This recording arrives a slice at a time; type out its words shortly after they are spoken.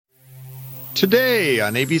Today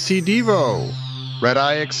on ABC Devo, Red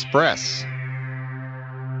Eye Express.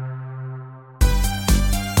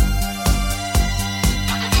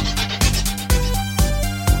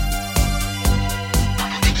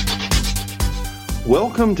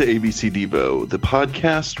 Welcome to ABC Devo, the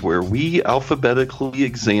podcast where we alphabetically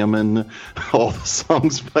examine all the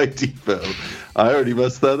songs by Devo. I already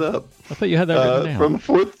messed that up. I thought you had that written down. From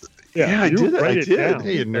fourth. Yeah, I did. I did. Down.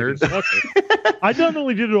 Hey, you nerd. I not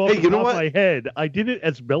only did it off the top of what? my head, I did it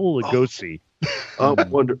as Bela Lugosi. Oh,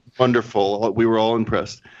 wonderful. We were all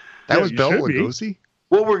impressed. That was you Bela should be. Lugosi?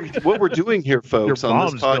 What we're doing here, folks, Your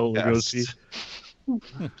on this mom's Bela podcast.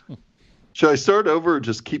 Should I start over or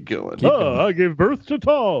just keep going? I gave birth to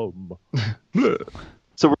Tom. So we're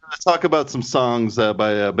going to talk about some songs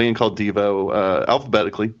by a band called Devo,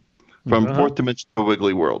 alphabetically, from Fourth Dimension of a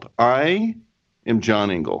Wiggly World. I am John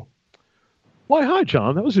Engel. Why, hi,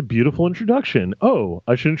 John. That was a beautiful introduction. Oh,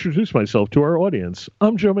 I should introduce myself to our audience.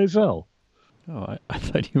 I'm Joe Maisel. Oh, I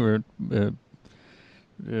thought you were. I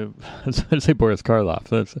was going to say Boris Karloff.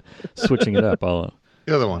 That's switching it up.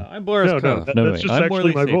 The other one. I'm Boris Karloff. That's just I'm actually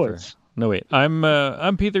Morley my Safer. voice. No, wait.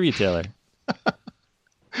 I'm Pete the Retailer.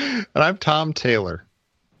 And I'm Tom Taylor.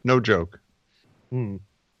 No joke. And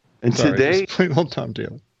Sorry, today, just plain old Tom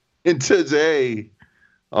Taylor.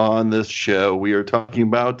 On this show, we are talking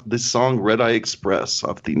about this song Red Eye Express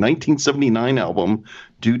off the 1979 album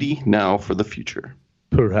Duty Now for the Future.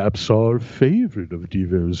 Perhaps our favorite of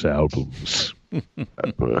Devo's albums.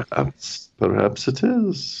 Perhaps it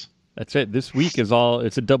is. That's it. This week it's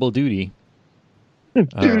a double duty.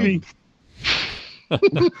 Duty.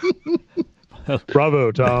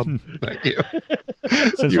 Bravo, Tom. Thank you.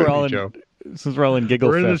 Since You we're and all me, in Joe. since we're all in Giggle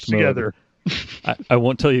We're in Fest this together. mode, I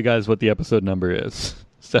won't tell you guys what the episode number is.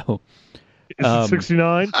 So Is it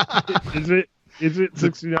 69? Is it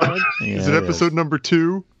 69? Is it episode number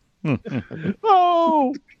 2?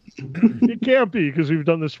 Oh! It can't be because we've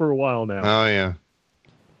done this for a while now. Oh,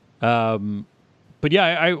 yeah. But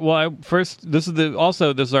yeah, first this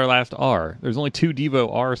is our last R. There's only 2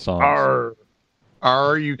 Devo R songs. Arr.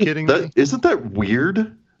 Are you kidding me? Isn't that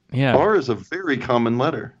weird? Yeah, R is a very common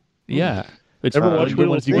letter. yeah. It's Ever one watch of the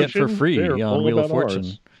Wheel ones of you get for Fortune? free They're on all Wheel of about Fortune.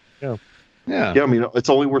 Rs. Yeah. Yeah, I mean, it's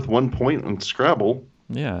only worth 1 point on Scrabble.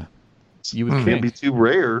 Yeah, you would Can't think be too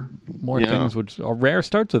rare. more things would. A rare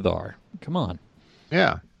starts with R. Come on.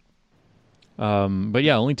 Yeah. But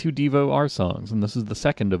yeah, only 2 Devo R songs, and this is the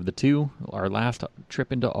second of the 2. Our last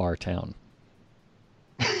trip into R Town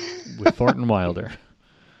with Thornton Wilder.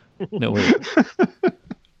 No wait,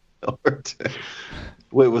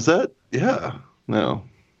 Wait, was that? Yeah. No.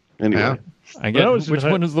 Anyway. Yeah. I get That was which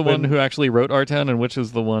one is the one when- who actually wrote R Town, and which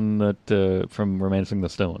is the one that from Romancing the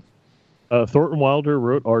Stone. Thornton Wilder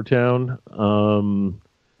wrote Our Town. Joan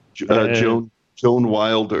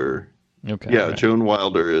Wilder. Okay, Yeah, right. Joan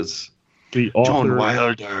Wilder is. The Joan author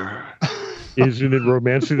Wilder. is in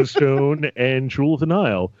Romancing the Stone and Jewel of the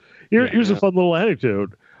Nile. Here's a fun little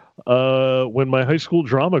anecdote. When my high school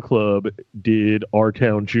drama club did Our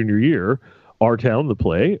Town junior year, Our Town, the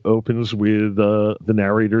play, opens with the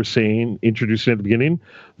narrator introducing at the beginning,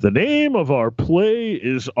 "The name of our play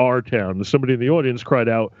is Our Town." And somebody in the audience cried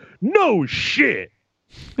out, "No shit!"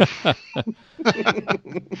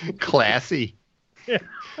 Classy. Yeah.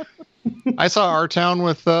 I saw Our Town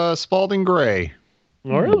with Spalding Gray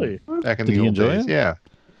Oh, really? back in Did the he old enjoy days. it? Yeah.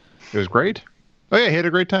 It was great. Oh, yeah, he had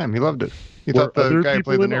a great time. He loved it. He Were thought the other guy who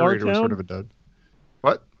people played the in Our narrator was Town? sort of a dud.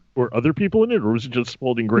 What? Were other people in it, or was it just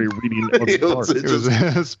Spalding Gray reading on the It was- part?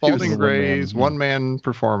 It was Spalding the Gray's one-man. one-man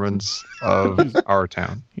performance of Our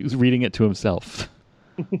Town. He was reading it to himself.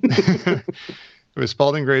 It was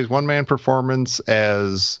Spalding Gray's one-man performance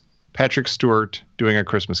as Patrick Stewart doing A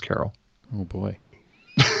Christmas Carol. Oh boy.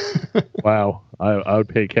 Wow, I would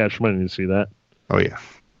pay cash money to see that. Oh, yeah.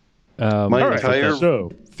 My All right, entire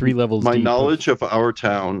so 3 levels my deep. knowledge of Our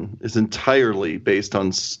Town is entirely based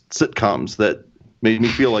on sitcoms that made me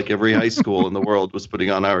feel like every high school in the world was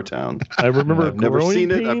putting on Our Town. I remember I've never Growing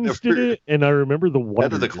seen it. I've Pains never- did it, and I remember the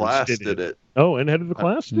Head of the Wonders Class did it. Oh, and Head of the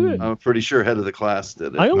Class did it. I'm pretty sure Head of the Class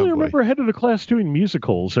did it. I only boy. remember Head of the Class doing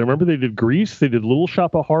musicals. I remember they did Grease, they did Little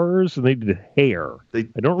Shop of Horrors, and they did Hair. They, I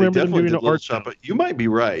don't they remember them definitely doing did an Little art Shop. You might be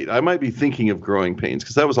right. I might be thinking of Growing Pains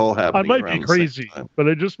because that was all I happening. might around be the same crazy, time. but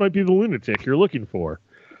I just might be the lunatic you're looking for.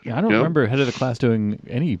 Yeah, I don't Yep. remember Head of the Class doing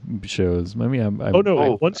any shows. Maybe I'm Oh no!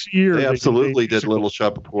 Oh, once a year They did a absolutely did musical. Little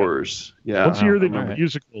Shop of Horrors. Yeah. Once a year they did a Alright.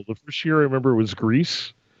 musical. The first year I remember was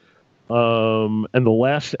Grease, and the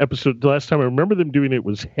last time I remember them doing it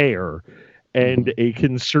was Hair, and a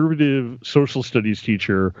conservative social studies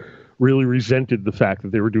teacher really resented the fact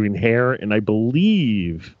that they were doing Hair, and I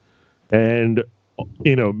believe, and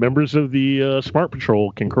members of the Smart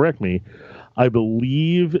Patrol can correct me. I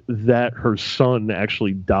believe that her son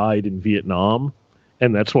actually died in Vietnam,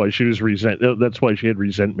 and that's why she was That's why she had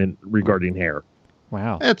resentment regarding hair.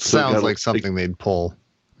 Wow. It sounds like something they'd pull.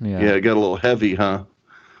 Yeah. It got a little heavy, huh?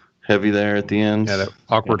 Heavy there at the end. Yeah, that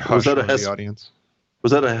awkward hush from the audience.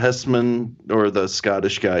 Was that a Hessman or the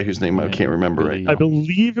Scottish guy whose name I can't remember right now? I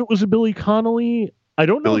believe it was a Billy Connolly. I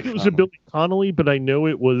don't know if it was a Billy Connolly, but I know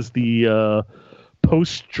it was the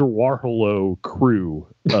post-Jawaharlal crew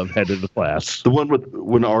of Head of the Class. The one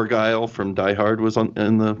when Argyle from Die Hard was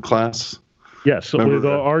in the class? Yes, so with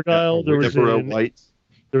Argyle, there was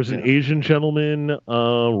an Asian gentleman,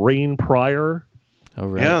 Rain Pryor. Oh,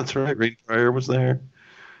 right. Yeah, that's right. Rain Pryor was there.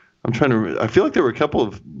 I'm trying to. I feel like there were a couple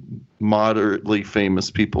of moderately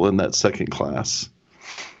famous people in that second class.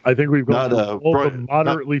 I think we've got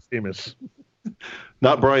moderately famous.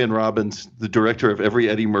 Not Brian Robbins, the director of every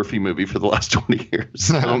Eddie Murphy movie for the last 20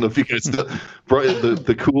 years. I don't know if you guys know. Brian,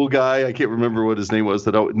 the cool guy, I can't remember what his name was,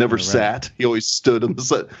 that never sat. He always stood on the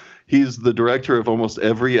set. He's the director of almost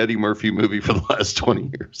every Eddie Murphy movie for the last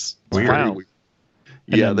 20 years. Wow.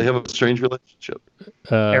 Yeah, they have a strange relationship.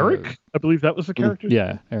 Eric? I believe that was the character?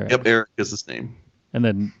 Yeah, Eric. Yep, Eric is his name. And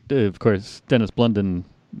then, of course, Dennis Blunden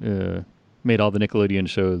made all the Nickelodeon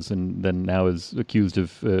shows and then now is accused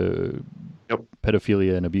of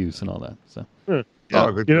pedophilia and abuse and all that. So, I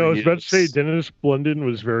was about to say Dennis Blunden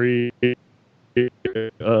was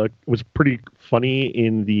was pretty funny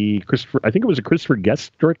in the I think it was a Christopher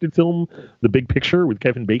Guest directed film, The Big Picture with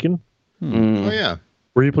Kevin Bacon. Oh, yeah.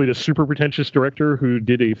 Where he played a super pretentious director who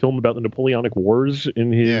did a film about the Napoleonic Wars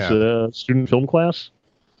in his student film class.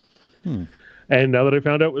 And now that I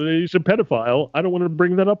found out he's a pedophile, I don't want to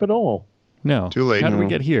bring that up at all. No. Too late. How did we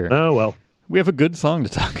get here? Oh, well. We have a good song to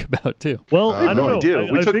talk about, too. Well, I don't know. Idea.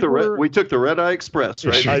 We took the Red Eye Express,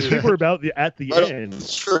 right? I think we're about at the end.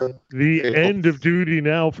 The end of Duty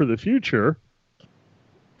Now for the Future.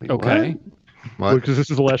 Okay. What? Because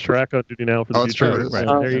this is the last track on Duty Now for the Future. True. Right.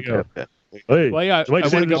 There you go. Hey, well, yeah, I want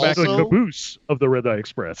to go back to also... the caboose of the Red Eye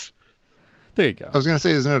Express. There you go. I was going to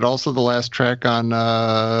say, isn't it also the last track on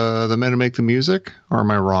The Men Who Make the Music? Or am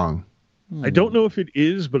I wrong? I don't know if it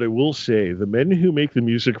is, but I will say the Men Who Make the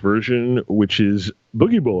Music version, which is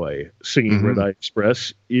Boogie Boy singing Red Eye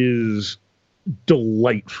Express, is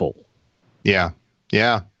delightful. Yeah.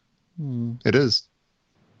 Yeah. It is.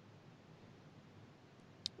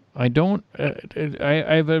 I don't.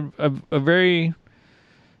 I have a very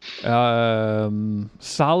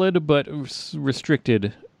solid but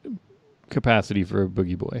restricted capacity for a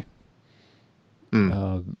Boogie Boy,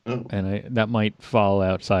 and that might fall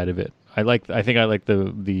outside of it. I think I like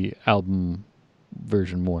the album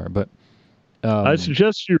version more, but I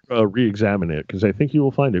suggest you re-examine it because I think you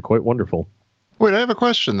will find it quite wonderful. Wait, I have a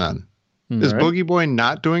question then. Is Boogie Boy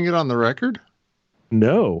not doing it on the record?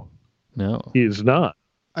 No, he is not.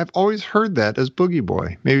 I've always heard that as Boogie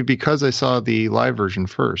Boy. Maybe because I saw the live version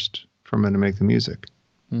first from Men to Make the Music.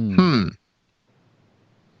 I'm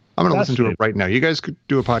going to listen to it right now. You guys could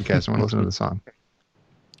do a podcast. I want to listen to the song.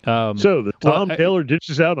 So the Tom Taylor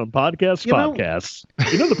ditches out on podcasts.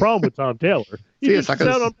 You know the problem with Tom Taylor? He ditches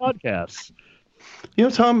out on podcasts. You know,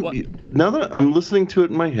 Tom, now that I'm listening to it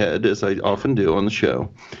in my head, as I often do on the show,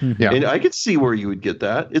 and I could see where you would get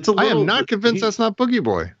that. It's a little, I am not convinced that's not Boogie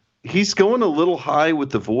Boy. He's going a little high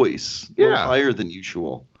with the voice, a little higher than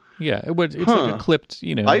usual. Yeah, it's like a clipped,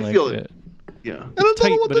 I feel it. Yeah, it's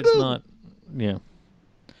tight, but it's not. Yeah,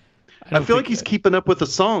 I feel like he's keeping up with the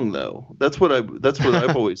song, though. That's what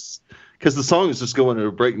I've always, because the song is just going at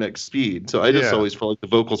a breakneck speed. So I just always felt like the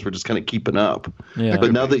vocals were just kind of keeping up. Yeah.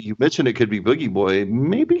 But now that you mentioned it could be Boogie Boy,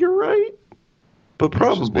 maybe you're right. But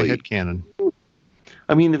probably headcanon.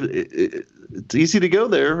 I mean, it's easy to go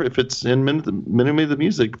there if it's in Men Who Made the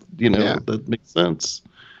Music. That makes sense.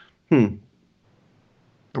 It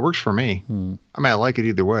works for me. I mean, I like it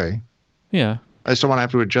either way. Yeah. I just don't want to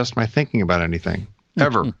have to adjust my thinking about anything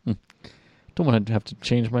ever. Don't want to have to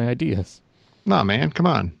change my ideas. No, man, come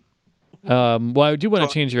on. Well, I do want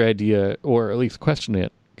to change your idea, or at least question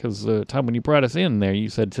it, because Tom, when you brought us in there, you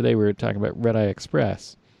said today we were talking about Red Eye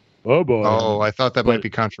Express. Oh boy! Oh, I thought that might be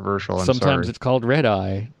controversial. Sometimes it's called Red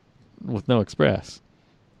Eye with no express.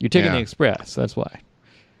 You're taking the express. That's why.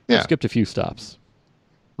 Yeah. You skipped a few stops.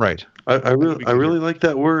 Right. I really like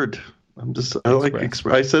that word. I like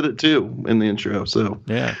express. I said it too in the intro. So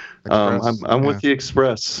yeah, I'm with the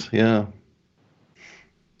express. Yeah.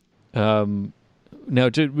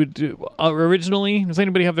 Now, originally, does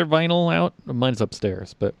anybody have their vinyl out? Mine's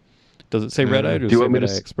upstairs, but does it say Red Eye or does it say Red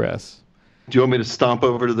Eye Express? Do you want me to stomp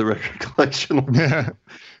over to the record collection?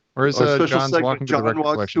 Where's Our special John's segment, walking to John the record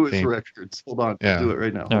walks collection to his theme? records. Hold on, Yeah. I'll do it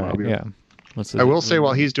right now. All right, yeah. I will say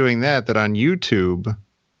while he's doing that on YouTube,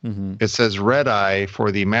 Mm-hmm. it says Red Eye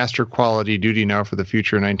for the Master Quality Duty Now for the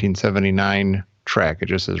Future 1979 track. It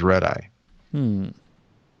just says Red Eye. I don't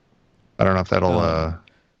know if that'll...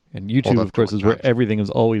 And YouTube, of course, is where everything is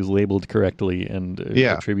always labeled correctly and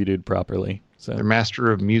attributed properly. So they're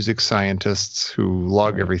master of music scientists who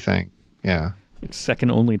log everything. Yeah. It's second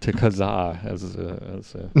only to Kazaa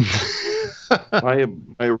my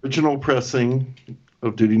original pressing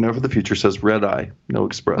of Duty Now for the Future says Red Eye, no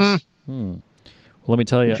Express. Well, let me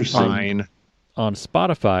tell you, Fine. on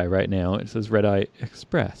Spotify right now, it says Red Eye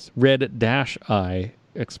Express. Red-Eye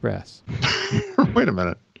Express. Wait a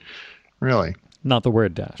minute. Really? Not the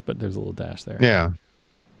word dash, but there's a little dash there. Yeah.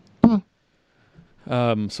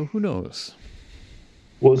 So who knows?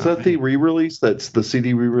 Well, is that the re-release? That's the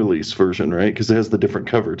CD re-release version, right? Because it has the different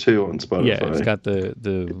cover too on Spotify. Yeah, it's got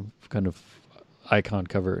the kind of icon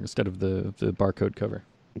cover instead of the barcode cover.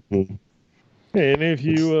 Mm-hmm. And if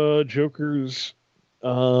you jokers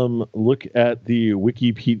look at the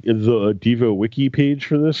the Devo wiki page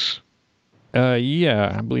for this,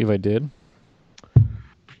 yeah, I believe I did.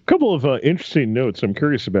 a couple of interesting notes I'm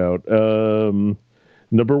curious about.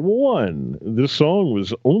 Number one, this song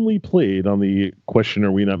was only played on the Question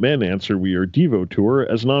Are We Not Men, Answer We Are Devo tour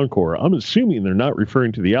as an encore. I'm assuming they're not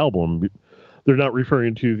referring to the album. They're not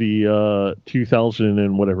referring to the 2000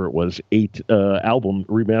 and whatever it was, 8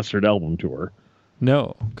 remastered album tour.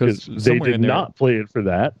 No, because they did not play it for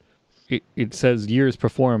that. It says years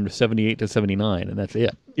performed 78 to 79, and that's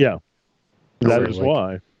it. Yeah, that is like,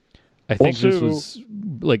 why. I think Also, this was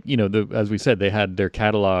like, as we said, they had their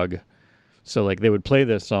catalog. So like they would play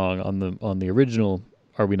this song on the original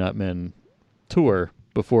Are We Not Men tour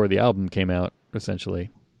before the album came out, essentially,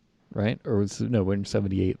 right? Or we're in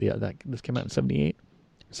 78. Yeah, this came out in 78,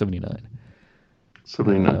 79.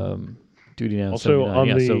 79. Duty Now. Also 79. on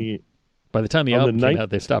yeah, the so by the time the album came out,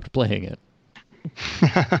 they stopped playing it.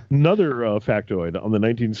 Another factoid on the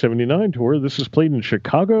 1979 tour. This is played in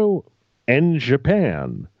Chicago and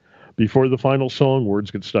Japan before the final song "Words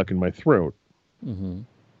Get Stuck in My Throat." Mm-hmm.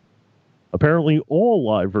 Apparently, all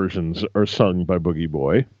live versions are sung by Boogie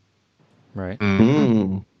Boy. Right.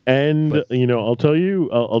 Mm-hmm. And, I'll tell you,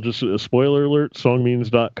 I'll just, spoiler alert,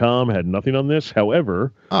 songmeans.com had nothing on this.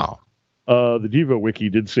 However, the Devo Wiki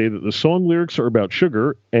did say that the song lyrics are about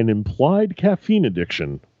sugar and implied caffeine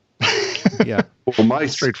addiction. Yeah. Well, my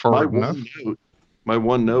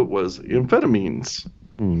one note was amphetamines.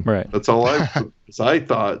 Right. That's all I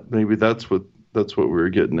thought. Maybe that's what we were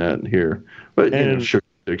getting at here. But, sugar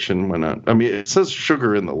addiction, why not? I mean, it says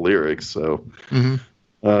sugar in the lyrics, so. Mm-hmm.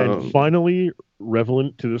 And finally,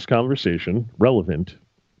 relevant to this conversation, relevant.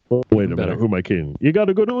 Oh, wait a minute, who am I kidding? You got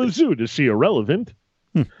to go to a zoo to see a relevant.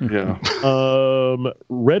 Yeah.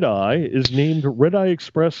 Red Eye is named Red Eye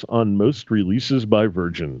Express on most releases by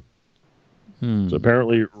Virgin. So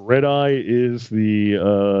apparently, Red Eye is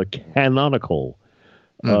the canonical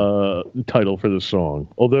title for the song.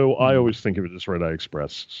 Although I always think of it as Red Eye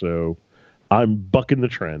Express, so I'm bucking the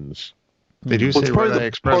trends. They do say Red Eye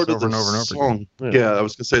Express over and over and over again. Yeah, I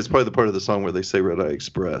was going to say it's probably the part of the song where they say Red Eye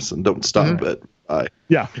Express and don't stop at I.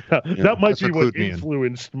 Yeah, that might be what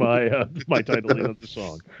influenced my titling of the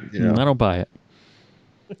song. Yeah. I don't buy it.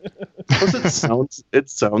 It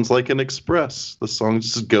sounds like an express. The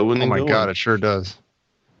song's just going and going. Oh my God, it sure does.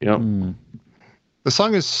 Yep. The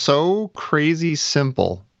song is so crazy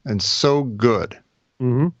simple and so good.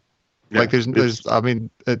 Mm-hmm. Like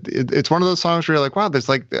it's one of those songs where you're like, wow, there's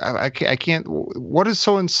like, I can't, what is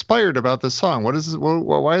so inspired about this song?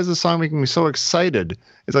 Why is this song making me so excited?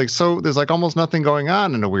 It's like, there's like almost nothing going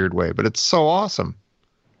on in a weird way, but it's so awesome.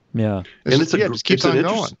 Yeah. It just keeps on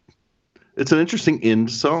going. It's an interesting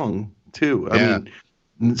end song too. I mean,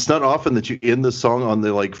 it's not often that you end the song on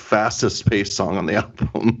the like fastest paced song on the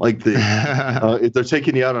album. Like they're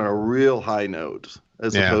taking you out on a real high note.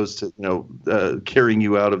 As opposed to, carrying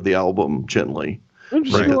you out of the album gently. I'm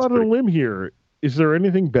just going out on a limb here. Is there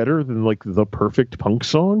anything better than like the perfect punk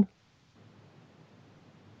song?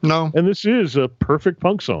 No. And this is a perfect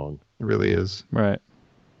punk song. It really is. Right.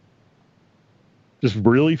 Just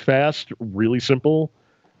really fast, really simple.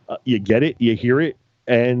 You get it, you hear it,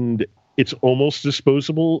 and it's almost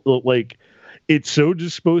disposable. Like, it's so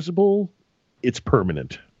disposable, it's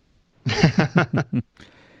permanent.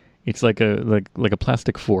 It's like a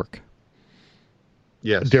plastic fork.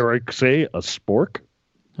 Yes. Dare I say a spork?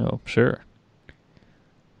 Oh, sure.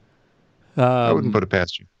 I wouldn't put it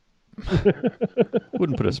past you.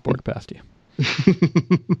 Wouldn't put a spork past you.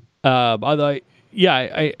 Although,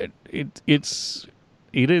 it's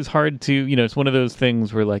it is hard to, it's one of those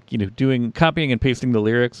things where like, doing copying and pasting the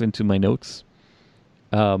lyrics into my notes.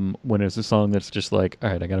 When there's a song that's just like, all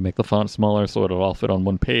right, I got to make the font smaller so it'll all fit on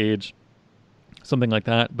one page, something like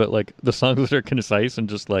that. But like the songs that are concise and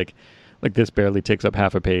just like this barely takes up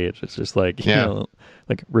half a page. It's just like,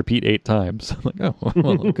 like repeat 8 times. I'm like, oh,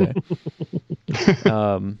 well, okay.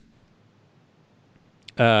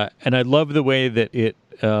 And I love the way that it,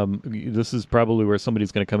 this is probably where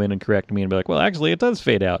somebody's going to come in and correct me and be like, well, actually it does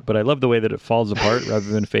fade out, but I love the way that it falls apart rather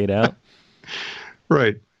than fade out.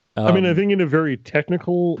 Right. I mean, I think in a very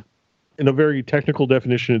technical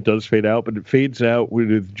definition, it does fade out, but it fades out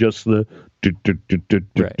with just the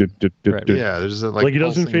Right. Yeah, there's like it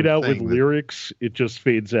doesn't fade out with lyrics. It just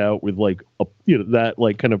fades out with like that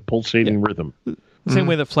like kind of pulsating rhythm. The same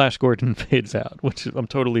way that Flash Gordon fades out, which I'm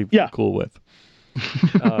totally cool with.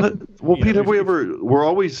 Well, Pete, have we ever? We're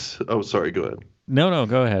always. Oh, sorry. Go ahead. No,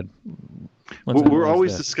 go ahead. We're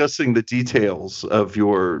always discussing the details of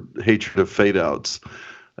your hatred of fade outs.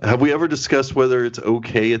 Have we ever discussed whether it's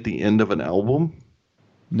okay at the end of an album?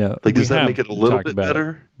 No. Like, does that make it a little bit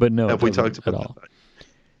better? It, but no, have we talked about at all?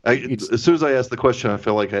 As soon as I asked the question, I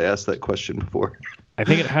feel like I asked that question before. I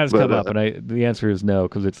think it has come up, and the answer is no,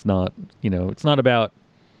 because it's not. It's not about.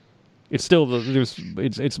 It's still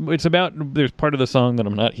it's about there's part of the song that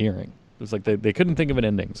I'm not hearing. It's like they couldn't think of an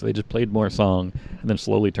ending, so they just played more song and then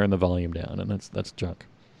slowly turned the volume down, and that's junk.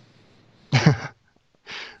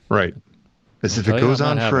 Right. As if it goes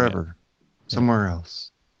on forever, somewhere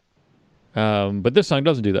else. But this song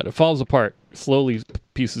doesn't do that. It falls apart slowly.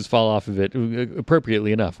 Pieces fall off of it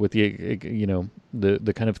appropriately enough with the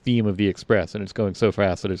the kind of theme of the Express, and it's going so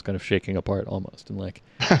fast that it's kind of shaking apart almost, and like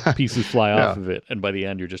pieces fly off of it, and by the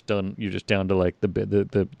end you're just done. You're just down to like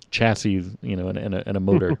the chassis, and a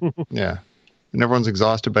motor. Yeah, and everyone's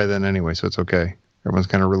exhausted by then anyway, so it's okay. Everyone's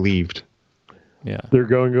kind of relieved. Yeah, they're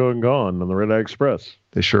going on the Red Eye Express.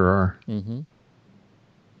 They sure are. Mm-hmm.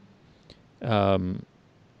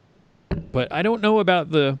 But I don't know about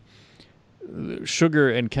the sugar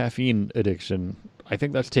and caffeine addiction. I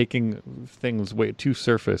think that's taking things way too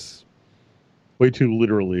surface. Way too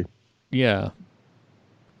literally. Yeah.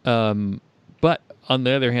 But on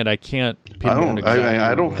the other hand, I can't.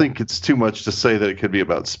 I don't think it's too much to say that it could be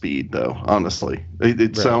about speed, though. Honestly,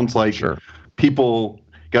 it sounds like people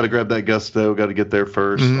got to grab that gusto, got to get there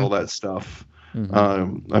first, all that stuff.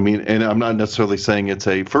 Mm-hmm. I mean, and I'm not necessarily saying it's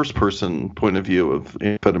a first-person point of view of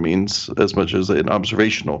amphetamines as much as an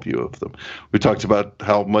observational view of them. We talked about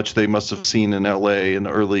how much they must have seen in L.A. in the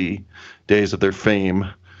early days of their fame.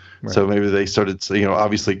 Right. So maybe they started,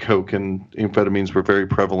 obviously Coke and amphetamines were very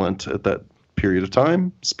prevalent at that period of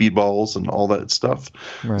time, speedballs and all that stuff.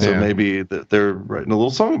 Right. So maybe they're writing a little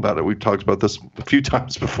song about it. We've talked about this a few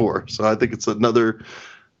times before. So I think it's a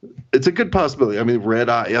good possibility. I mean, Red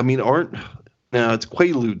Eye, now it's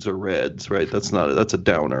Quaaludes or Reds, right? That's a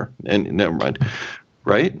downer. And never mind.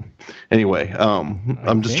 Right? Anyway,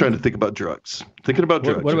 I'm just trying to think about drugs. Thinking about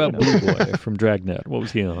drugs. What about Blue Boy from Dragnet? What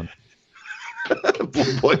was he on?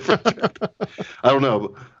 Blue Boy from Dragnet. I don't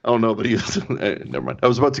know, but never mind. I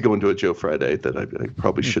was about to go into a Joe Friday that I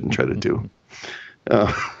probably shouldn't try to do.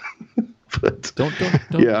 But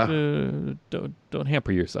don't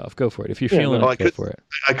hamper yourself. Go for it. If you're feeling it, go for it.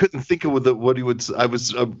 I couldn't think of what he would.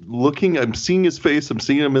 I'm seeing his face. I'm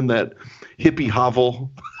seeing him in that hippie hovel,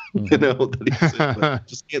 that he said. But I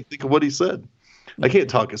just can't think of what he said. I can't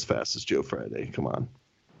talk as fast as Joe Friday. Come on.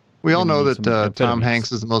 We all know that Tom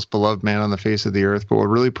Hanks is the most beloved man on the face of the earth, but what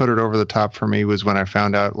really put it over the top for me was when I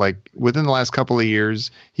found out, like, within the last couple of years,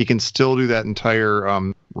 he can still do that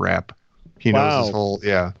entire rap. He knows his whole,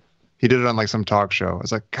 He did it on like some talk show. I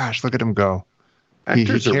was like, gosh, look at him go.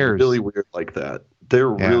 Actors are really weird like that. They're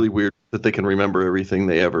really weird that they can remember everything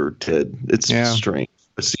they ever did. It's strange.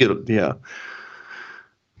 I see it,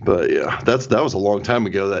 But that was a long time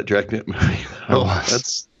ago, that Dragnet movie.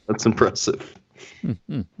 That's impressive.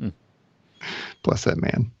 Bless that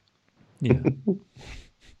man. Yeah.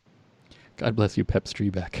 God bless you, Pep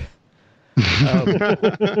Strebeck.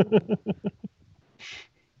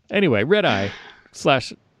 Anyway, Red Eye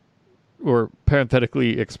 / or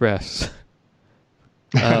parenthetically Express.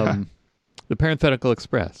 The Parenthetical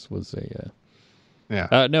Express was a.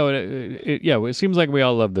 It seems like we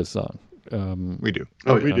all love this song. We do.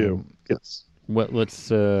 We do. Yes. Let's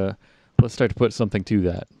start to put something to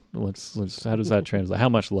that. Let's. How does that translate? How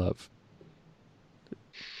much love?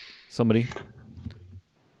 Somebody.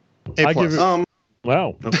 A+. Give it,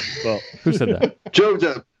 wow. Well, who said that? Joe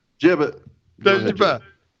Jibbit.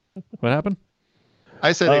 What happened?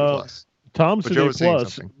 I said A+. Tom said A+,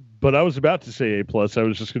 But I was about to say A+. I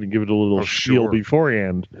was just going to give it a little spiel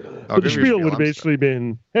beforehand. But the spiel would have basically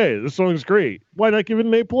been, hey, this song's great. Why not give it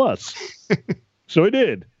an A+? So I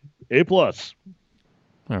did. A+. All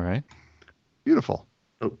right. Beautiful.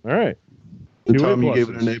 All right. And Tom, you gave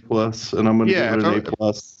it an A+, and I'm going to give it an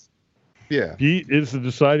A+. Yeah. Pete is the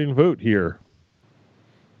deciding vote here.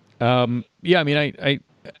 Yeah, I mean, I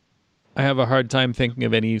have a hard time thinking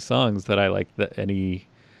of any songs that I like any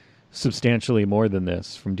substantially more than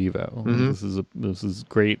this from Devo. Mm-hmm. This is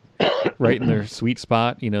great, right in their sweet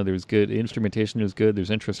spot. There's good instrumentation. Is good. There's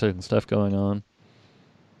interesting stuff going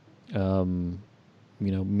on.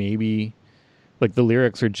 Maybe like the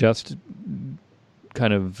lyrics are just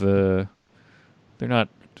kind of they're not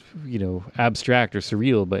abstract or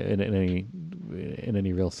surreal, but in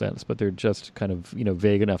any real sense. But they're just kind of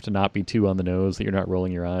vague enough to not be too on the nose that you're not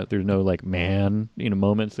rolling your eyes. There's no like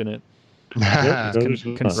moments in it. It's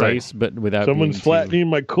concise, but without someone's flattening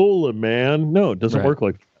my cola, man. No, it doesn't work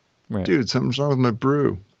like that. Right. Dude, something's wrong with my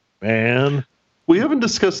brew, man. We haven't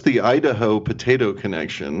discussed the Idaho potato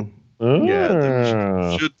connection.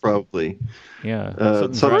 Yeah, should probably. Yeah,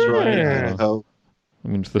 something's wrong in Idaho. I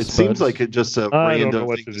mean, it seems like it's just a random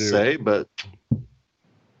thing to say, but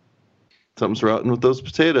something's rotten with those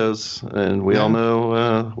potatoes, and we all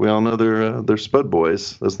know they're Spud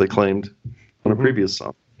Boys, as they claimed on a previous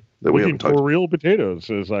song. That we haven't talked for real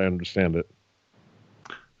potatoes, as I understand it.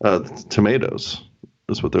 Tomatoes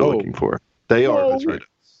is what they're looking for. They are potatoes.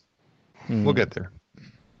 We'll get there.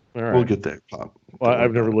 All right. We'll get there, Pop. Well,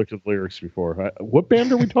 I've never looked at the lyrics before. What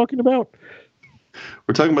band are we talking about?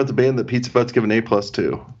 We're talking about the band that Pete's about to give an A+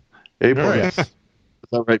 to. A+. Right. Is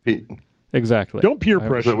that right, Pete? Exactly. Don't peer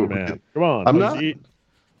pressure, man. Come on. I'm not.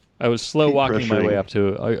 I was slow walking my way up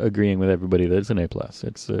to agreeing with everybody that it's an A+.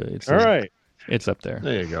 It's all right. It's up there.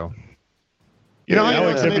 There you go. You know how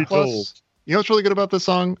it's an A+? You know what's really good about this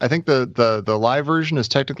song? I think the live version is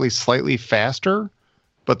technically slightly faster,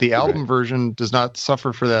 but the album version does not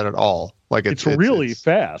suffer for that at all. Like it's really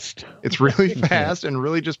fast. It's really fast and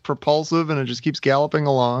really just propulsive, and it just keeps galloping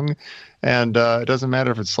along. And it doesn't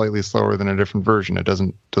matter if it's slightly slower than a different version. It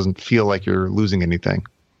doesn't feel like you're losing anything.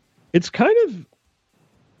 It's kind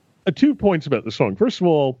of 2 points about the song. First of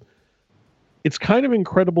all, it's kind of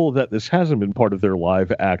incredible that this hasn't been part of their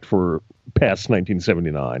live act for past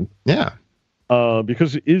 1979. Yeah.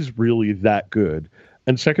 Because it is really that good.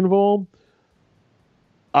 And second of all,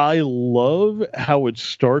 I love how it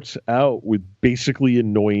starts out with basically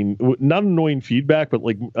not annoying feedback, but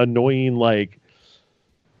like annoying, like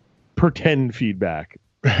pretend feedback.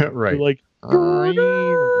 Right. Like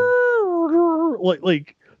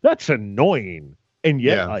that's annoying. And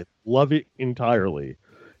yet I love it entirely.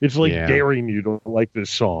 It's like daring you to like this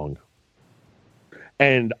song.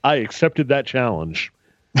 And I accepted that challenge.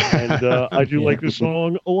 And I do like this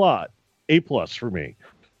song a lot. A+ for me.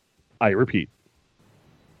 I repeat.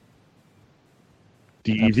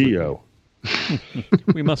 DEVO.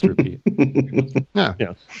 We must repeat. Yeah.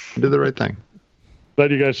 You did the right thing. Glad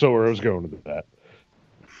you guys saw where I was going with that.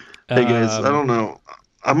 Hey guys, I don't know.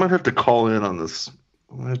 I might have to call in on this.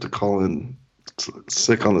 I might have to call in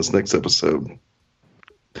sick on this next episode.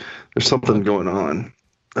 There's something going on.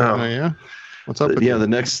 Oh yeah? What's up with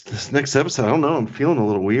this next episode, I don't know. I'm feeling a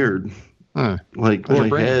little weird. Like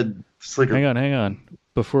my head. It's like hang on.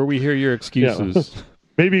 Before we hear your excuses. Yeah.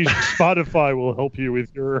 Maybe Spotify will help you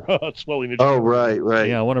with your swelling. Oh, right.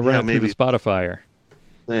 Yeah, I want to run it through the Spotify.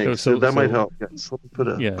 Thanks. So that might help. Yes. Let me put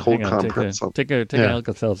a cold compress on. Take an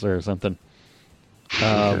Alka-Seltzer or something.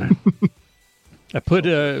 I put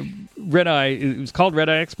Red Eye. It was called Red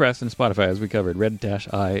Eye Express in Spotify, as we covered.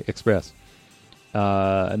 Red-Eye Express.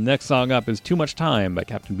 Next song up is Too Much Time by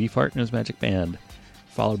Captain Beefheart and his Magic Band,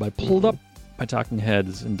 followed by Pulled Up by Talking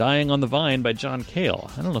Heads and Dying on the Vine by John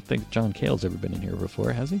Cale. I don't think John Cale's ever been in here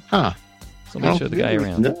before, has he? Huh. Somebody show the guy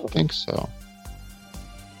around. No, I don't think so.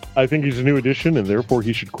 I think he's a new addition, and therefore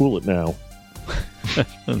he should cool it now.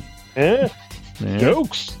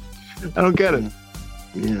 Jokes. I don't get it.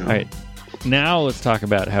 Yeah. All right. Now let's talk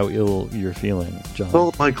about how ill you're feeling, John.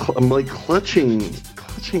 Well, I'm like clutching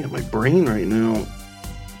at my brain right now.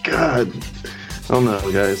 God. I don't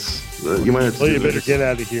know, guys. You might have to. Well, you better get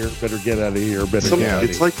out of here. I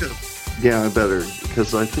better,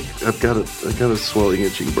 because I think I've got a swelling,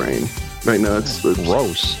 itching brain right now. It's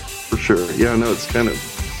gross for sure. Yeah, no, it's kind of.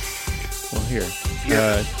 Well, here.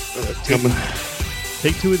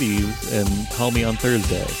 Take 2 of these and call me on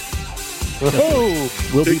Thursday.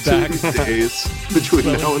 We'll be back. Days between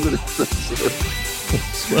now and the next episode.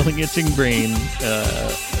 Swelling, itching brain.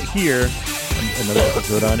 Here, another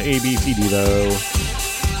episode on ABC Devo.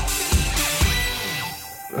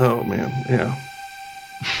 Oh man, yeah.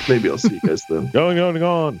 Maybe I'll see you guys then. Going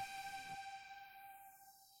on.